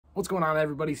What's going on,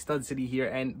 everybody? Stud City here,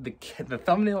 and the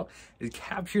thumbnail is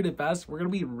captured it best. We're going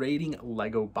to be rating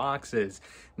Lego boxes.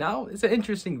 Now, it's an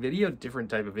interesting video, different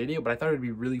type of video, but I thought it'd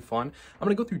be really fun. I'm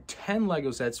going to go through 10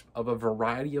 Lego sets of a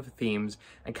variety of themes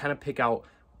and kind of pick out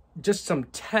just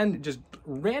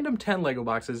random 10 Lego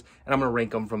boxes, and I'm going to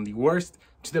rank them from the worst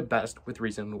to the best with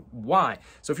reason why.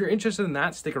 So if you're interested in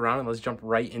that, stick around and let's jump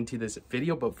right into this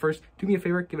video. But first, do me a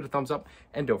favor, give it a thumbs up,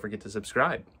 and don't forget to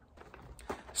subscribe.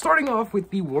 Starting off with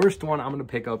the worst one I'm going to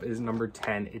pick up is number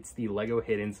 10. It's the Lego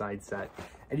Hid Inside set.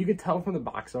 And you can tell from the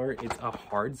box art, it's a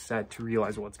hard set to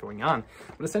realize what's going on.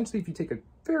 But essentially, if you take a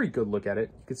very good look at it,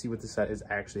 you can see what the set is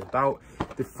actually about.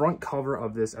 The front cover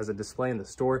of this as a display in the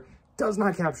store does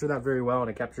not capture that very well, and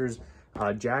it captures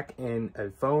Jack and a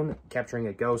phone capturing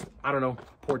a ghost. I don't know,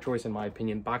 poor choice in my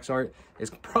opinion. Box art is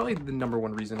probably the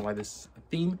 #1 reason why this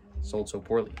theme sold so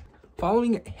poorly.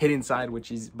 Following Hid Inside,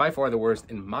 which is by far the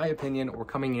worst in my opinion, we're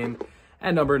coming in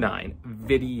at number 9,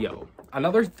 Video.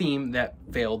 Another theme that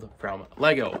failed from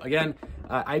Lego. Again,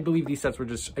 I believe these sets were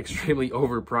just extremely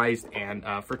overpriced, and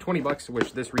for 20 bucks,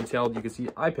 which this retailed, you can see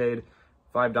I paid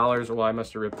 $5, or well, I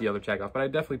must have ripped the other check off, but I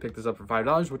definitely picked this up for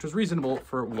 $5, which was reasonable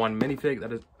for one minifig.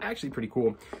 That is actually pretty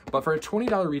cool. But for a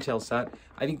 $20 retail set,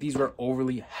 I think these were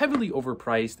heavily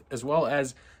overpriced, as well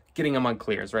as getting them on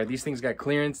clearance, right? These things got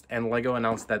clearance, and Lego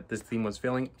announced that this theme was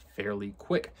failing fairly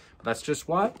quick. But that's just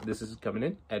why this is coming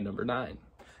in at number 9.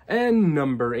 And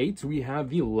number 8, we have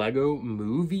the Lego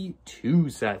Movie 2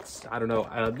 sets. I don't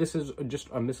know, this is just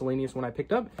a miscellaneous one I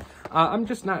picked up. I'm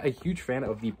just not a huge fan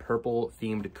of the purple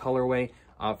themed colorway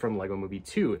from Lego Movie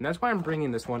 2, and that's why I'm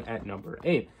bringing this one at number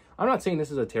 8. I'm not saying this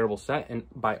is a terrible set, and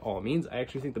by all means, I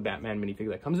actually think the Batman minifig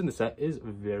that comes in the set is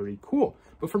very cool.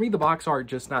 But for me, the box art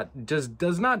just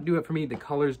does not do it for me. The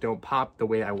colors don't pop the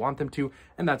way I want them to,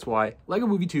 and that's why Lego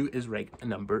Movie 2 is ranked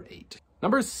number 8.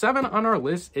 Number 7 on our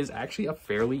list is actually a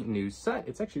fairly new set.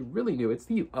 It's actually really new. It's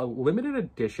the limited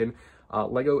edition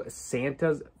Lego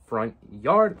Santa's Front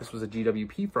Yard. This was a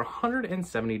GWP for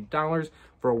 $170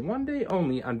 for one day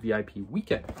only on VIP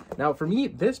weekend. Now, for me,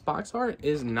 this box art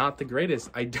is not the greatest.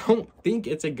 I don't think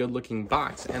it's a good looking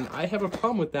box, and I have a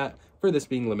problem with that for this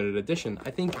being limited edition.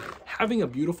 I think having a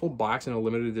beautiful box in a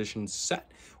limited edition set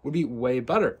would be way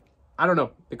better. I don't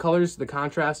know, the colors, the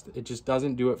contrast, it just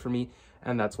doesn't do it for me,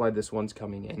 and that's why this one's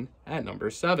coming in at number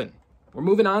 7. We're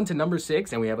moving on to number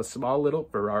 6, and we have a small little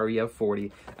Ferrari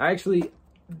F40.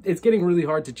 It's getting really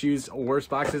hard to choose worse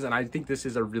boxes, and I think this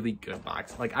is a really good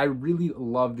box. Like, I really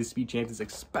love the Speed Champions,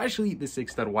 especially the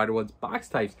 6-stud wider ones box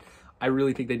types. I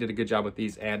really think they did a good job with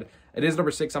these, and it is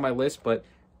number 6 on my list, but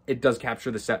it does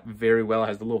capture the set very well. It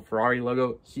has the little Ferrari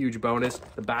logo, huge bonus.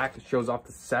 The back shows off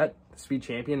the set, the Speed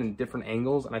Champion, in different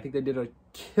angles, and I think they did a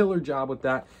killer job with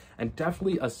that, and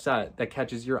definitely a set that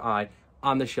catches your eye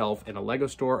on the shelf in a Lego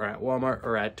store or at Walmart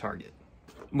or at Target.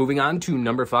 Moving on to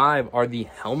number 5 are the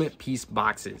helmet piece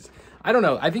boxes. I don't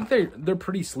know, I think they're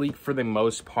pretty sleek for the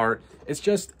most part. It's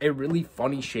just a really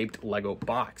funny shaped Lego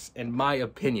box, in my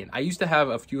opinion. I used to have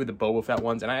a few of the Boba Fett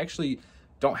ones, and I actually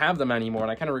don't have them anymore, and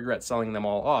I kind of regret selling them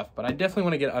all off, but I definitely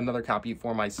want to get another copy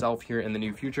for myself here in the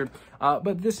near future.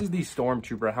 But this is the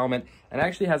Stormtrooper helmet, and it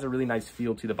actually has a really nice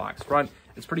feel to the box front.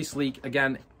 It's pretty sleek.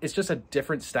 Again, it's just a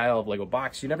different style of Lego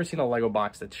box. You've never seen a Lego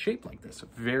box that's shaped like this.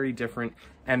 Very different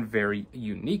and very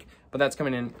unique, but that's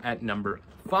coming in at number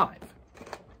 5.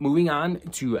 Moving on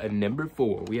to number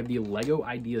 4, we have the Lego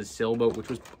Ideas Sailboat, which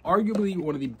was arguably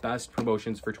one of the best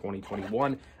promotions for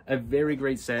 2021. A very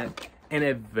great set and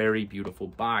a very beautiful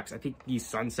box. I think the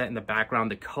sunset in the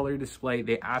background, the color display,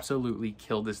 they absolutely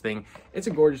killed this thing. It's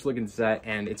a gorgeous looking set,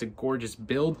 and it's a gorgeous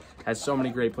build. Has so many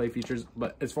great play features,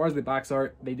 but as far as the box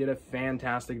art, they did a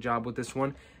fantastic job with this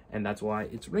one, and that's why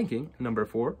it's ranking number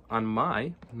 4 on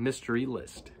my mystery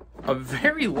list. A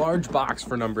very large box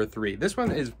for number 3. This one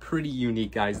is pretty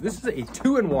unique, guys. This is a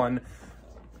 2-in-1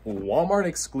 Walmart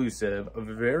exclusive,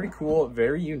 very cool,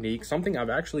 very unique, something I've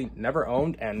actually never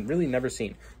owned and really never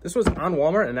seen. This was on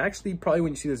Walmart, and actually probably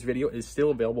when you see this video is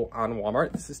still available on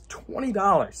Walmart. This is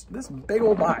 $20. This big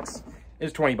old box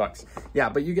is 20 bucks. Yeah,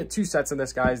 but you get 2 sets in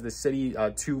this, guys. The city,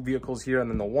 2 vehicles here, and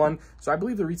then the 1. So I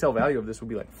believe the retail value of this would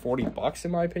be like 40 bucks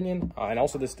in my opinion. And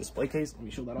also this display case, let me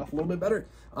show that off a little bit better.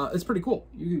 It's pretty cool.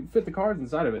 You fit the cars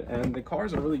inside of it, and the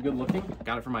cars are really good looking.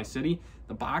 Got it for my city.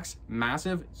 The box,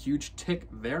 massive, huge tick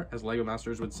there, as Lego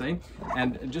Masters would say.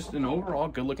 And just an overall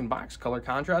good looking box. Color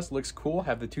contrast looks cool.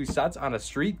 Have the 2 sets on a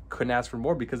street. Couldn't ask for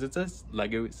more because it's a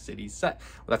Lego City set.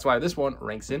 Well, that's why this one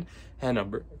ranks in at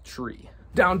number 3.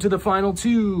 Down to the final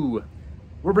 2.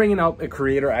 we're bringing out a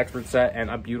creator expert set, and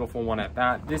a beautiful one at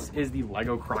that. This is the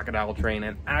Lego Crocodile Train,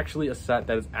 and actually a set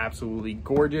that is absolutely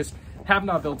gorgeous. Have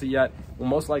not built it yet. We'll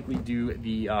most likely do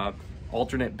the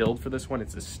alternate build for this one.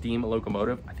 It's a steam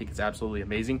locomotive. I think it's absolutely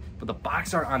amazing. But the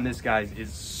box art on this, guys,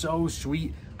 is so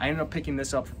sweet. I ended up picking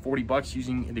this up for 40 bucks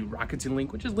using the Rakuten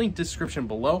link, which is linked description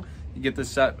below. You get this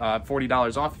set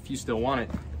 $40 off if you still want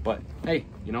it. But hey,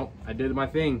 you know, I did my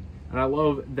thing. And I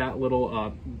love that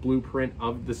little blueprint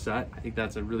of the set. I think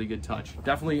that's a really good touch.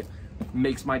 Definitely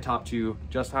makes my top 2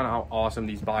 just on how awesome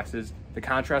these boxes. The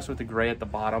contrast with the gray at the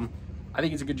bottom, I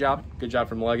think it's a good job. Good job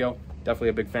from Lego. Definitely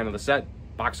a big fan of the set.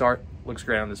 Box art looks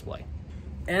great on display.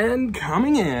 And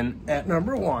coming in at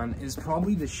number 1 is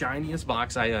probably the shiniest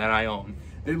box that I own.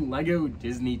 The Lego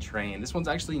Disney Train. This one's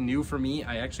actually new for me.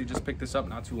 I actually just picked this up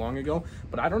not too long ago,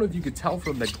 but I don't know if you could tell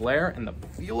from the glare and the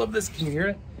feel of this. Can you hear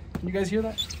it? Can you guys hear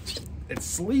that? It's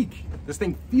sleek. This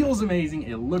thing feels amazing.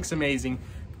 It looks amazing.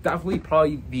 Definitely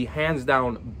probably the hands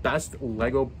down best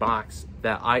Lego box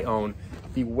that I own.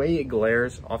 The way it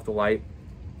glares off the light,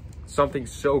 something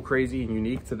so crazy and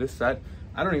unique to this set.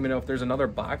 I don't even know if there's another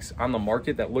box on the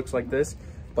market that looks like this,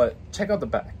 but check out the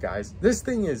back, guys. This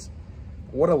thing is,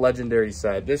 what a legendary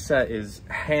set. This set is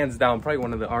hands down probably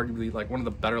one of the, arguably like one of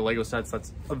the better Lego sets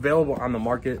that's available on the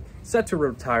market, set to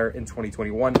retire in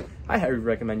 2021. I highly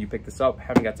recommend you pick this up.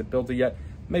 Haven't got to build it yet.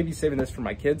 Maybe saving this for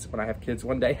my kids when I have kids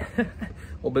one day.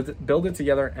 We'll build it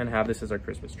together and have this as our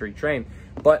Christmas tree train.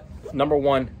 But number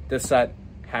 1, this set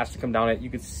has to come down it. You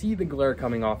can see the glare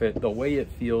coming off it, the way it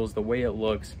feels, the way it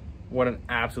looks. What an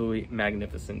absolutely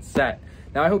magnificent set.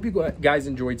 Now, I hope you guys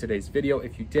enjoyed today's video.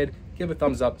 If you did, give a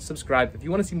thumbs up, subscribe. If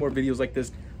you want to see more videos like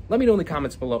this, let me know in the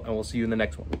comments below, and we'll see you in the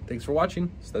next one. Thanks for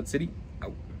watching. Stud City,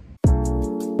 out.